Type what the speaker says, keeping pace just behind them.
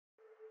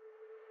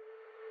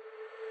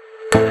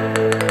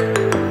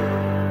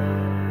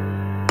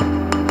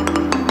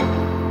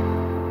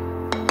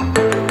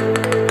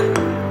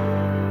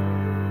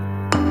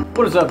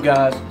What is up,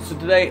 guys? So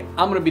today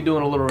I'm going to be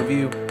doing a little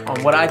review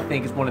on what I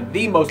think is one of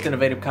the most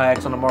innovative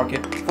kayaks on the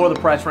market for the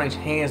price range,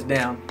 hands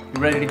down.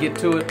 You ready to get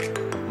to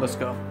it? Let's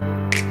go.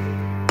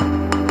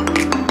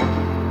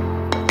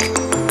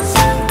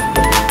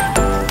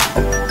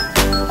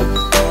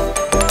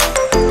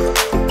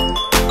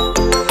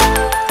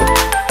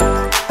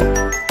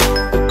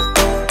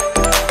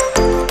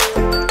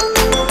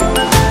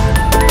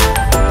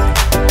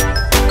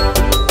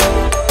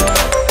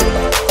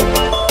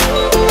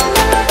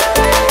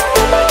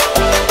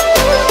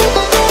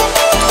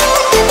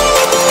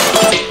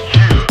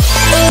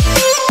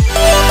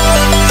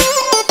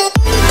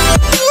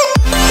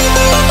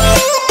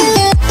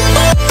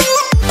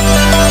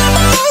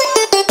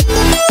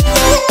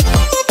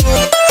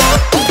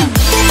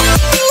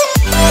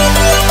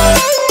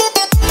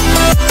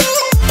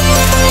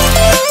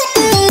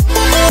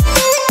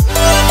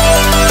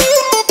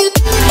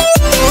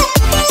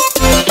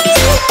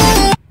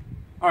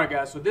 Alright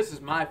guys, so this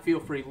is my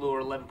FeelFree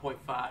Lure 11.5.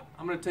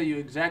 I'm going to tell you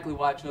exactly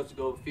why I chose to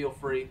go with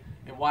FeelFree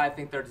and why I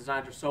think their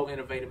designs are so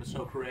innovative and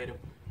so creative.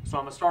 So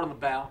I'm going to start on the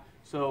bow.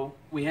 So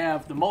we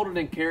have the molded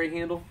in carry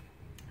handle.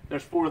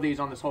 There's 4 of these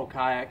on this whole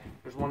kayak.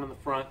 There's one in the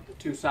front, the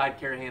 2 side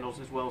carry handles,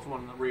 as well as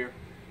one in the rear.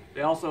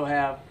 They also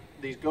have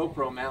these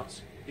GoPro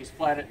mounts, these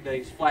flattened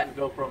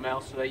GoPro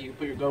mounts, so that you can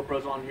put your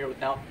GoPros on here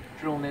without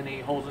drilling any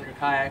holes in your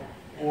kayak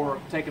or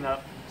taking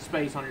up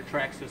space on your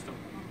track system.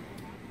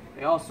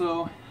 They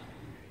also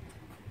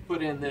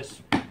put in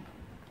this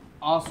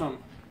awesome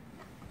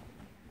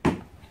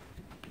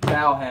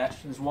bow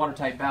hatch, this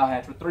watertight bow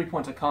hatch with 3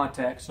 points of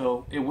contact,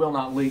 so it will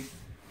not leak.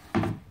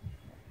 And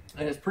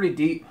it's pretty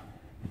deep,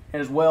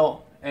 as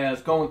well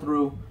as going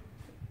through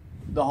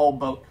the whole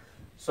boat.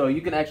 So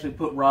you can actually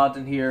put rods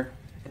in here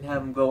and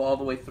have them go all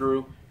the way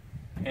through,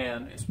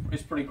 and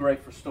it's pretty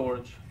great for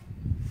storage.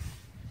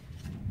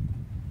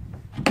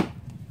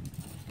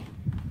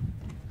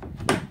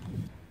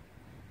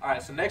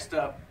 Alright, so next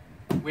up,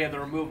 we have the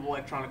removable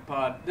electronic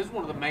pod. This is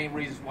one of the main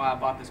reasons why I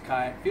bought this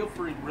kayak.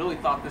 FeelFree really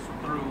thought this one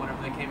through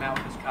whenever they came out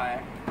with this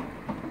kayak.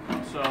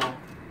 So,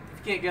 if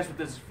you can't guess what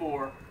this is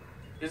for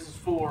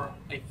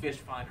a fish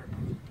finder.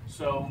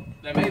 So,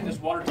 they made this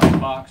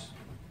watertight box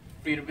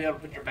for you to be able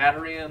to put your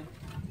battery in,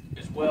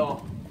 as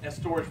well as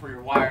storage for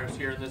your wires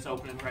here in this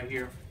opening right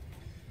here.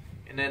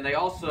 And then they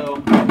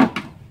also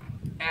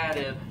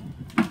added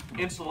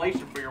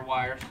insulation for your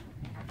wires,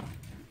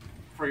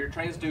 for your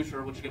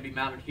transducer, which is going to be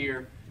mounted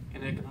here,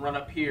 and it can run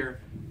up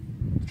here.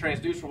 The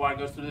transducer wire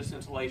goes through this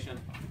insulation.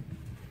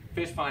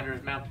 Fish finder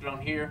is mounted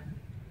on here.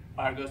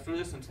 Wire goes through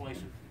this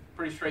insulation.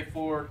 Pretty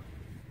straightforward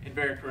and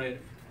very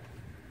creative.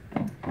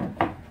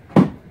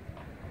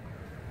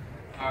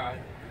 Alright,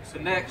 so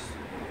next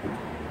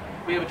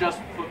we have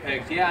adjustable foot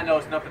pegs. Yeah, I know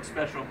it's nothing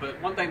special, but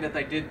one thing that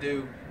they did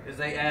do is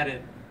they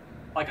added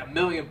like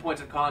 1,000,000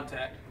 points of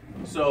contact.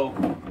 So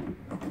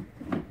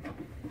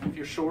if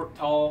you're short,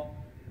 tall,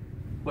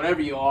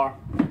 whatever you are,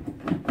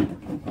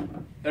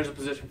 there's a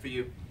position for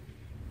you.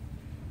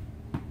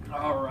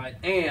 Alright,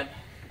 and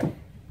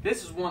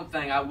this is one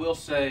thing I will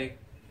say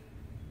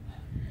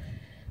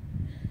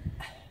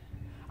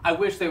I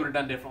wish they would have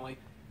done differently.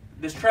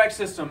 This track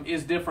system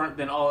is different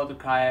than all other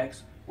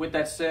kayaks. With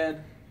that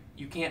said,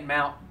 you can't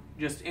mount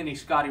just any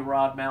Scotty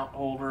rod mount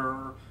holder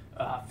or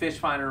fish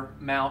finder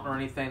mount or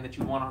anything that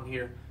you want on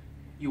here.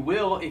 You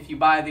will if you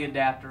buy the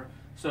adapter.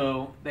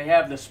 So they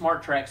have the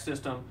smart track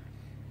system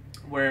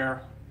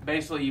where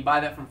basically you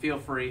buy that from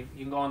FeelFree.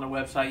 You can go on their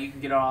website. You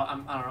can get it off, I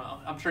don't know,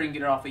 I'm sure you can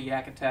get it off of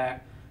Yak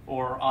Attack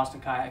or Austin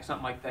Kayak,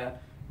 something like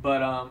that.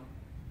 But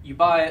you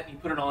buy it, you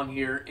put it on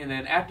here, and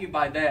then after you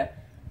buy that,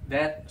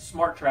 that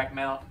smart track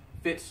mount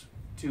fits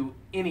to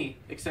any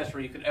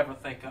accessory you could ever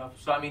think of.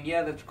 So I mean,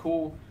 yeah, that's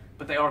cool,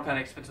 but they are kind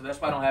of expensive.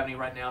 That's why I don't have any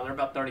right now. They're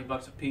about 30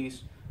 bucks a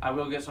piece. I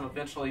will get some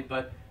eventually,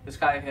 but this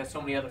kayak has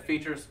so many other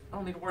features, I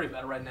don't need to worry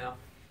about it right now.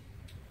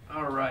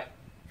 Alright,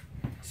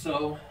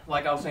 so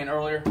like I was saying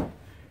earlier,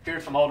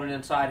 here's the molded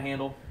inside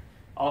handle.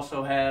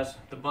 Also has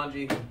the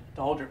bungee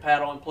to hold your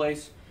paddle in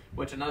place,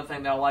 which another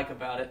thing that I like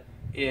about it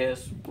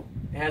is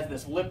it has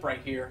this lip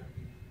right here,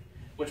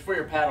 which for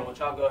your paddle,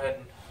 which I'll go ahead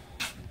and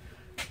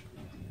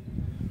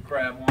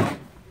grab one.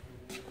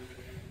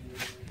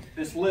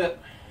 This lip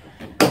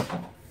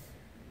can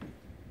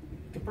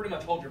pretty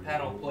much hold your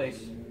paddle in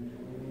place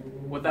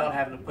without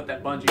having to put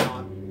that bungee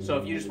on. So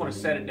if you just want to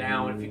set it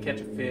down, if you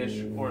catch a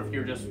fish, or if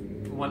you're just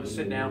wanting to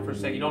sit down for a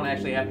second, you don't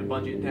actually have to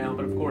bungee it down.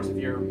 But of course, if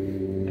you're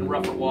in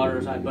rougher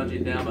waters, I'd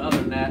bungee it down. But other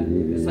than that,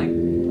 this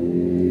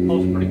thing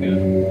holds pretty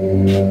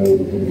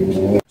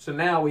good. So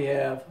now we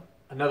have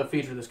another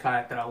feature of this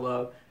kayak that I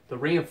love, the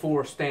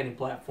reinforced standing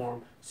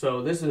platform.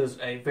 So this is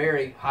a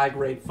very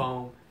high-grade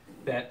foam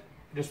that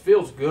just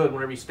feels good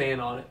whenever you stand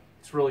on it.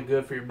 It's really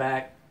good for your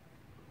back,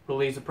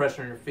 relieves the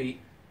pressure on your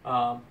feet.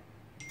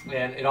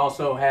 And it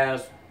also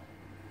has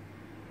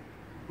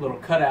little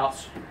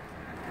cutouts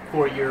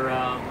for your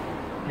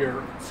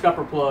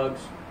scupper plugs,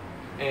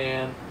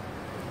 and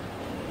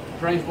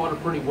drains water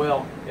pretty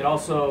well. It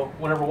also,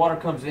 whenever water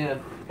comes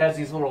in, has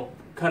these little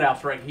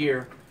cutouts right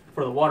here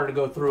for the water to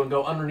go through and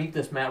go underneath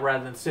this mat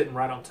rather than sitting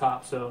right on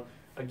top. So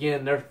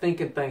again, they're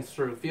thinking things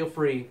through.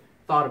 FeelFree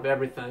thought of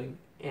everything,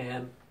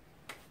 and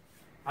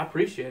I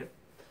appreciate it.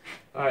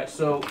 All right,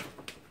 so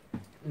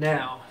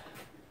now,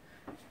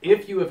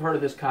 if you have heard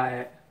of this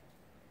kayak,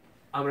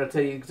 I'm going to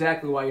tell you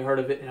exactly why you heard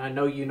of it, and I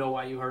know you know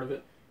why you heard of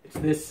it. It's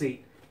this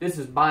seat. This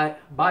is by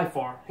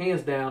far,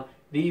 hands down,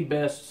 the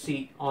best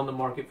seat on the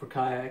market for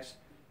kayaks.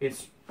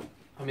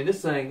 I mean,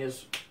 this thing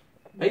is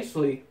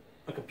basically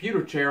a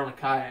computer chair on a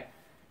kayak.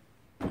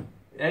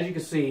 As you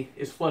can see,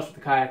 it's flush with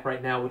the kayak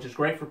right now, which is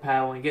great for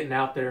paddling, getting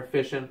out there,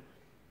 fishing.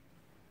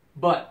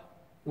 But,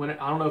 I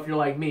don't know if you're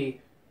like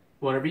me,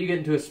 whenever you get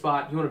into a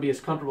spot, you want to be as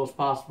comfortable as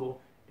possible,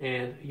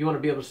 and you want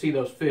to be able to see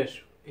those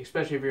fish,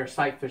 especially if you're a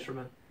sight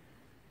fisherman.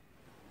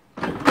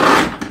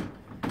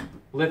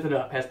 Lift it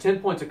up. Has 10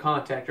 points of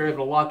contact. You're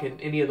able to lock in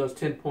any of those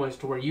 10 points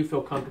to where you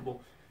feel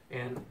comfortable.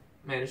 And,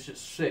 man, it's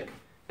just sick.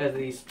 It has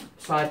these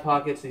side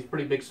pockets, these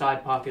pretty big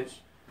side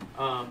pockets.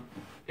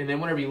 And then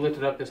whenever you lift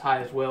it up this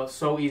high as well, it's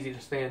so easy to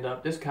stand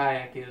up. This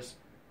kayak is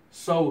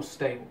so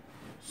stable.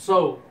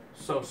 So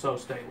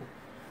stable.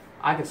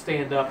 I can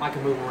stand up, I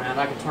can move around,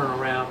 I can turn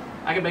around.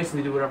 I can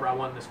basically do whatever I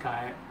want in this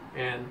kayak.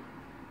 And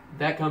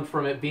that comes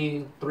from it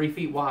being 3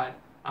 feet wide.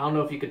 I don't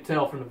know if you could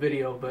tell from the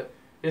video, but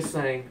this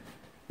thing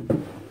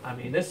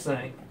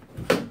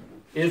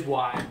is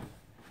wide.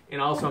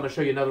 And also I'm going to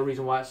show you another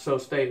reason why it's so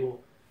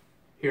stable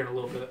here in a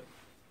little bit.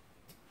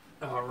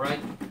 Alright,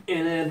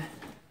 and then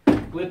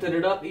lifted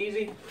it up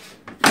easy,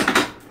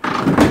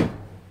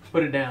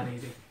 put it down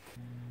easy.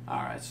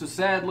 Alright, so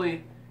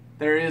sadly,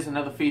 there is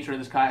another feature of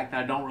this kayak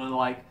that I don't really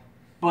like,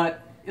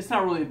 but it's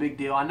not really a big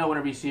deal. I know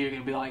whenever you see it, you're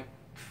going to be like,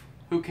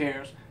 who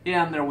cares?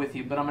 Yeah, I'm there with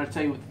you, but I'm going to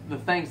tell you the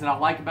things that I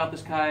like about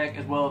this kayak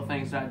as well as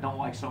things that I don't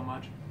like so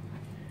much.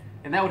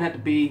 And that would have to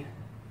be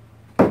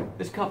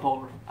this cup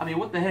holder. I mean,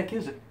 what the heck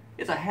is it?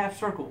 It's a half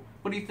circle.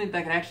 What do you think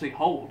that can actually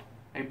hold?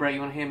 Hey, Brett, you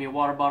want to hand me a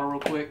water bottle real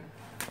quick?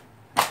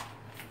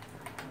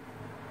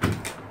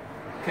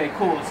 Okay,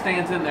 cool. It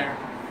stands in there.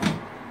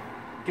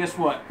 Guess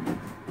what?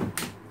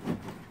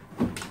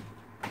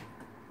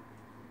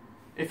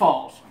 It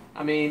falls.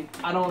 I mean,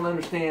 I don't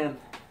understand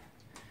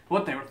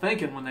what they were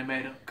thinking when they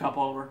made a cup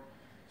holder.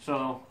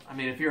 So, I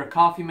mean, if you're a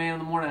coffee man in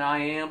the morning, I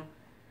am.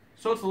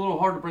 So it's a little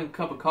hard to bring a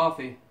cup of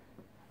coffee.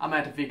 I'm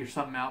going to have to figure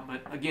something out.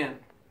 But again,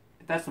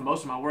 if that's the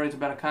most of my worries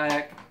about a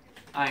kayak,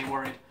 I ain't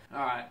worried.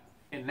 Alright,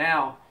 and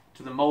now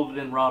to the molded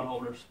in rod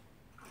holders.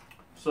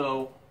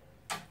 So,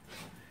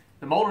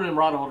 the molded in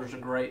rod holders are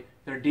great.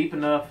 They're deep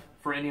enough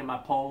for any of my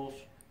poles,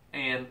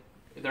 and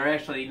they're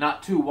actually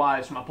not too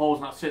wide, so my pole's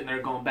not sitting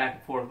there going back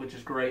and forth, which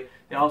is great.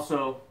 They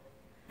also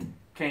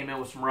came in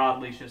with some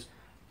rod leashes.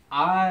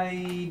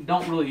 I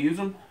don't really use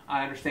them.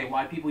 I understand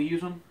why people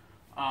use them,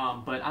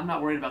 but I'm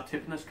not worried about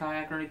tipping this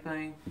kayak or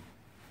anything,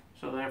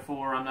 so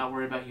therefore I'm not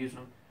worried about using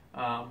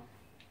them.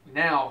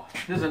 Now,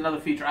 this is another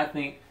feature I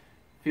think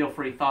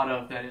FeelFree thought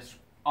of that is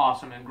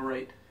awesome and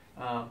great.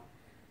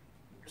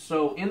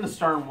 So in the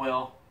stern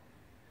well,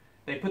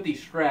 they put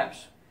these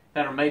straps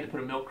that are made to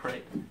put a milk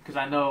crate, because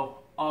I know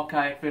all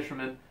kayak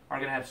fishermen are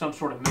going to have some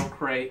sort of milk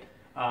crate,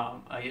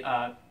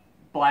 a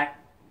black,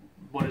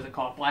 what is it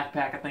called, black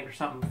pack I think, or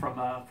something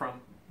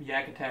from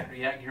Yak Attack or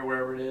Yak Gear,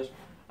 wherever it is.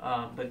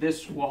 But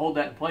this will hold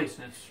that in place,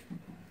 and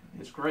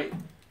it's great.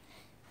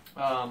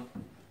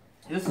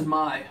 This is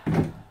my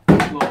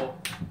little,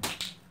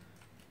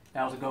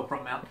 that was a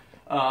GoPro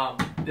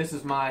mount. This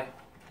is my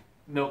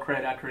milk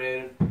crate I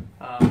created.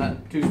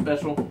 Nothing too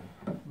special,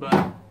 but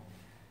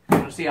if you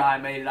want to see how I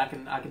made it, I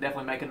can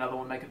definitely make another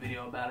one, make a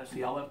video about it. So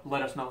y'all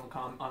let us know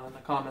in the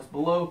comments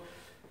below.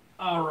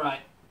 All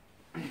right,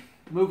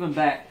 moving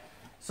back.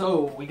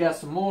 So we got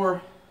some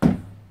more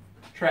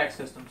track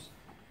systems.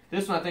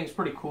 This one I think is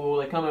pretty cool.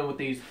 They come in with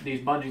these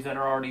bungees that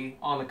are already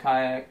on the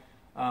kayak,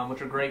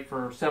 which are great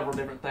for several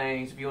different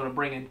things. If you want to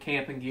bring in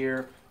camping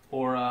gear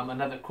or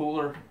another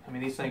cooler, I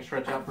mean, these things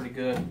stretch out pretty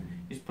good.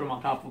 You just put them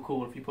on top of a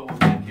cooler if you put one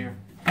back here.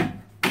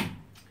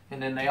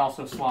 And then they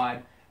also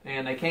slide.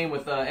 And they came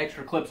with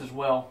extra clips as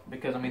well,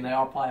 because I mean they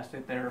are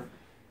plastic.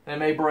 They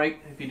may break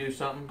if you do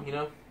something, you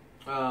know.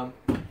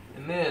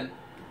 And then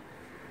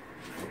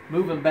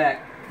moving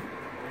back,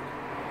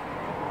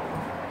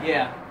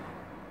 yeah,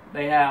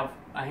 they have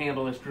a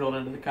handle that's drilled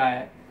into the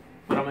kayak.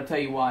 But I'm gonna tell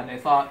you why. They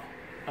thought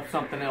of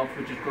something else,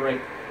 which is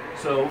great.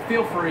 So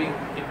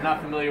FeelFree, if you're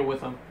not familiar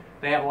with them,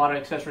 they have a lot of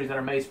accessories that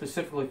are made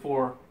specifically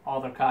for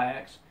all their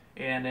kayaks.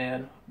 And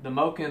then the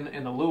Moken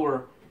and the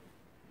Lure,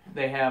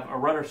 they have a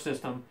rudder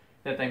system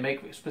that they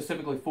make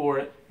specifically for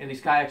it, and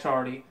these kayaks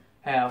already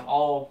have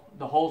all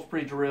the holes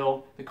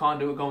pre-drilled, the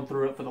conduit going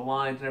through it for the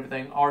lines and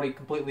everything already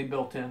completely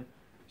built in.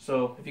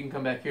 So if you can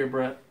come back here,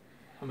 Brett,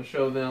 I'm going to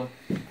show them.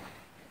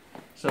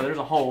 So there's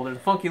a hole, there's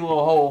a funky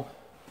little hole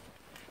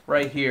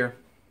right here,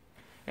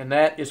 and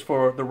that is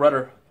for the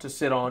rudder to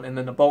sit on, and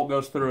then the bolt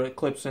goes through it,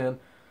 clips in.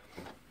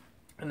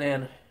 And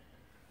then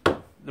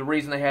the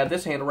reason they have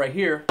this handle right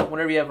here,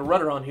 whenever you have a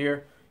rudder on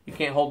here, you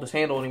can't hold this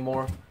handle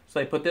anymore, so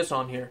they put this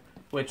on here,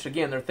 which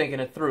again, they're thinking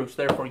it through, so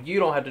therefore you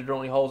don't have to drill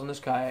any holes in this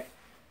kayak.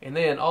 And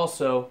then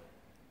also,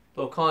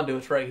 little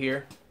conduits right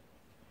here.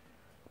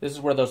 This is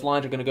where those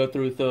lines are going to go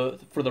through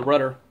for the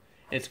rudder.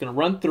 It's going to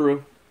run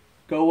through,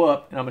 go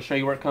up, and I'm going to show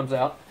you where it comes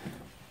out.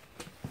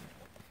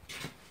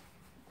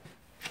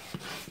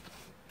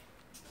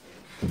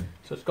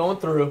 So it's going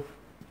through,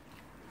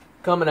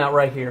 coming out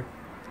right here.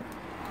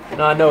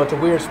 Now I know it's a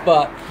weird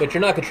spot, but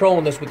you're not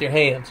controlling this with your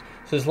hands.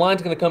 So this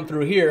line's going to come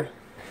through here,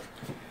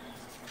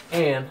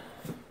 and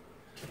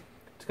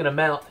it's going to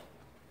mount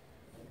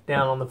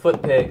down on the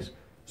foot pegs.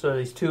 So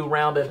these two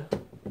rounded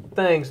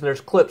things, and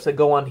there's clips that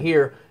go on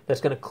here that's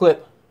going to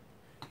clip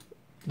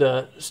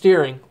the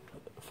steering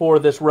for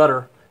this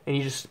rudder, and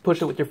you just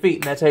push it with your feet,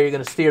 and that's how you're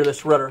going to steer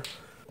this rudder.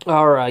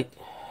 All right,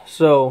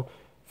 so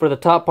for the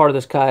top part of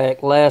this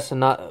kayak, last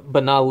and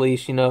but not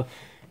least, you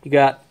you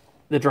got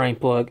the drain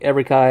plug.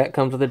 Every kayak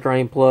comes with a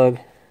drain plug.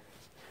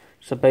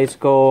 It's a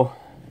basic old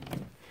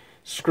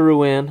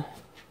screw in.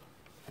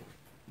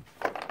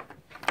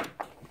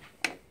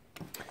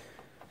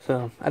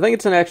 So I think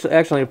it's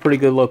actually a pretty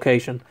good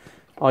location.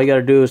 All you got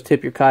to do is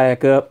tip your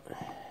kayak up,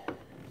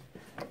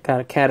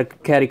 kind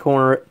of caddy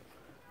corner it,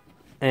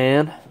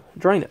 and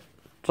drain it.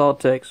 That's all it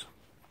takes.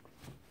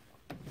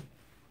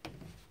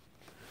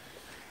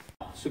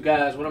 So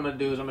guys, what I'm going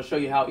to do is I'm going to show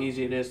you how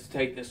easy it is to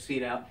take this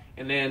seat out,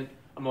 and then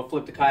I'm going to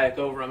flip the kayak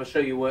over. I'm going to show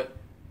you what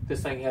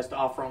this thing has to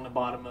offer on the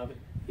bottom of it.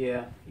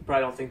 Yeah, you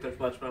probably don't think there's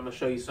much, but I'm going to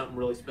show you something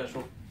really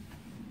special.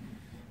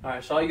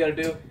 Alright, so all you got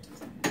to do,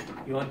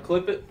 you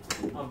unclip it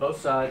on both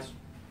sides.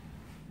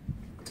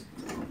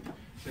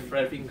 And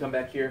Brad, if you can come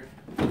back here.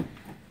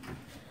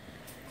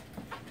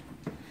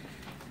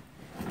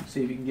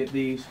 See if you can get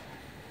these.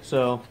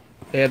 So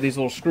they have these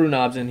little screw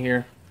knobs in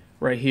here,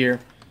 right here.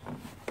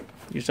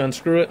 You just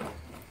unscrew it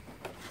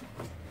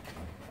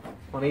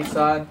on each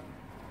side,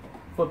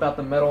 flip out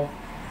the metal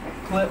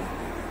clip.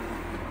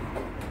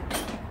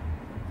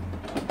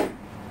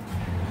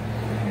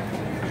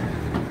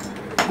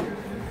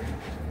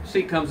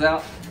 Seat comes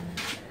out.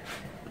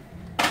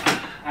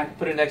 I can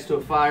put it next to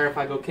a fire if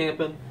I go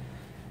camping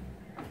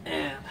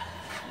and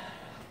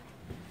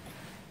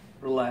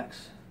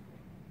relax,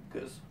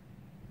 because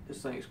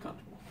this thing is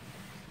comfortable.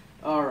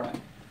 All right,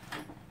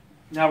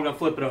 now we're gonna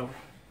flip it over.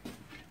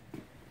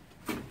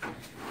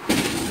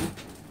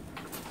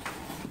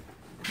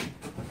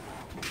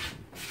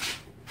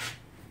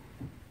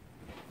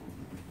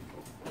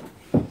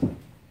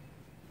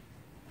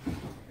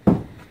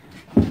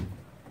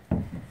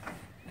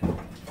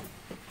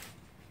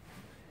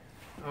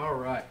 All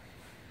right,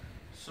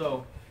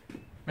 so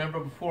remember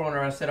before when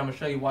I said I'm going to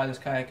show you why this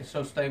kayak is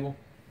so stable?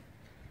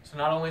 So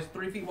not only is it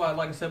 3 feet wide,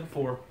 like I said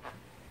before,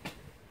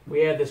 we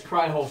have this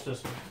tri-hole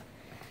system.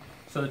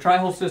 So the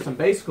tri-hole system,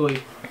 basically,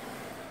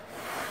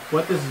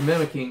 what this is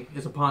mimicking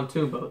is a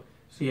pontoon boat.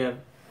 So you have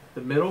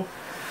the middle,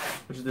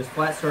 which is this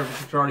flat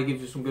surface, which already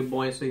gives you some good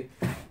buoyancy.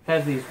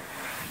 Has these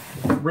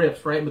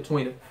rips right in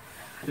between it,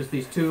 just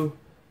these two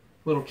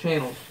little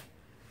channels.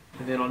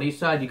 And then on each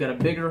side, you got a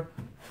bigger,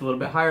 a little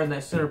bit higher than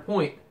that center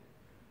point,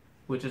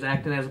 which is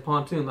acting as a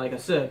pontoon, like I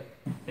said.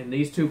 And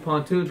these two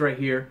pontoons right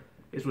here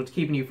is what's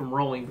keeping you from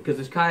rolling, because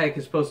this kayak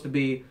is supposed to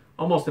be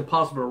almost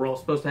impossible to roll.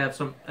 It's supposed to have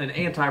an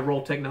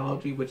anti-roll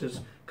technology, which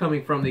is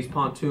coming from these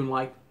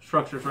pontoon-like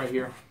structures right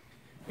here.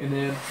 And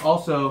then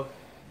also,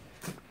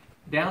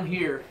 down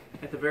here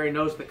at the very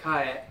nose of the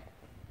kayak,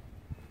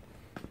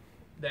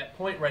 that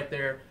point right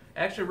there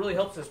actually really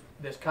helps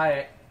this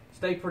kayak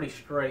stay pretty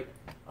straight.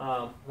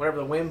 Whenever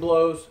the wind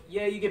blows,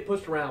 yeah, you get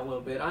pushed around a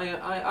little bit.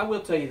 I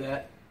will tell you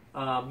that. A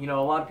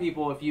lot of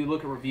people, if you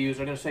look at reviews,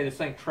 are going to say this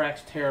thing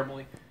tracks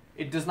terribly.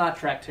 It does not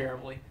track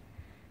terribly.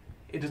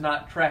 It does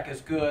not track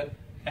as good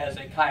as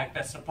a kayak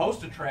that's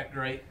supposed to track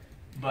great.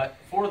 But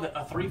for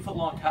a 3 foot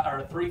long or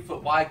a 3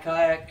 foot wide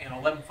kayak and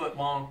 11 foot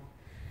long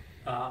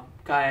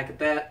kayak at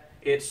that,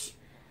 it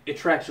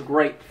tracks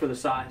great for the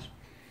size.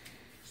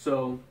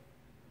 So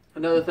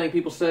another thing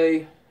people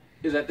say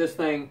is that this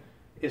thing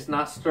is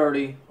not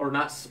sturdy or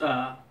not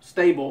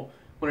stable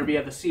whenever you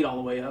have the seat all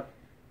the way up.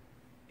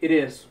 It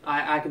is.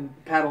 I can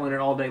paddle in it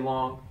all day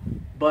long,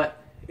 but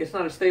it's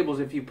not as stable as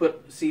if you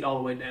put the seat all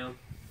the way down.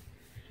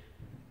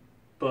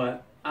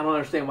 But I don't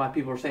understand why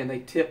people are saying they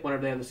tip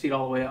whenever they have the seat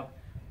all the way up.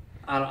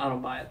 I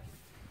don't buy it.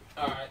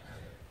 All right.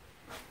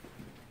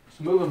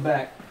 So moving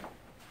back,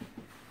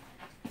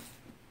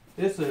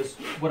 this is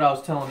what I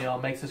was telling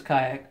y'all makes this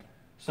kayak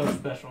so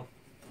special.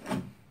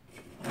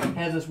 It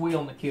has this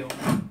wheel in the keel.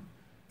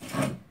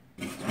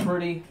 It's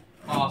pretty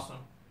awesome.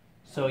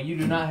 So you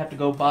do not have to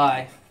go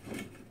buy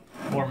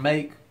or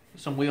make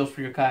some wheels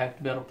for your kayak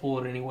to be able to pull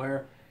it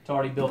anywhere. It's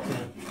already built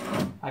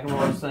in. I can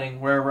roll this thing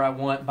wherever I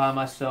want by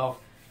myself,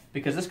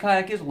 because this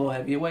kayak is a little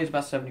heavy. It weighs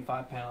about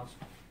 75 pounds.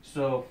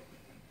 So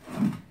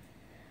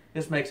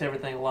this makes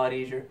everything a lot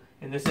easier.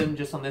 And this isn't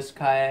just on this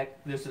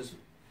kayak. This is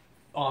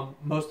on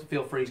most of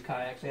FeelFree's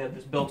kayaks. They have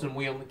this built-in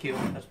wheel in the keel.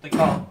 That's what they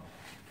call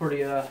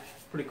it.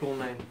 Pretty cool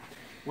name.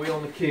 Wheel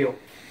in the keel.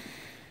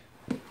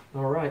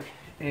 All right.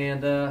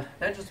 And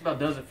that just about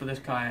does it for this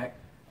kayak.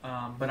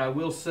 But I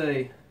will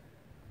say,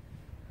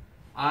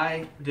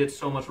 I did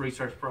so much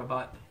research before I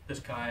bought this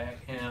kayak,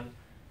 and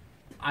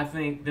I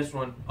think this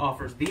one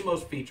offers the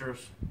most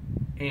features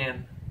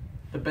and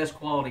the best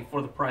quality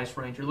for the price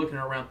range. You're looking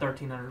at around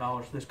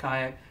 $1,300 for this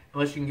kayak,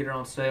 unless you can get it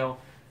on sale.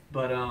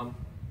 But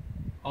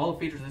all the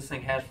features this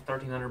thing has for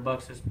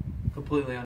 $1,300 is completely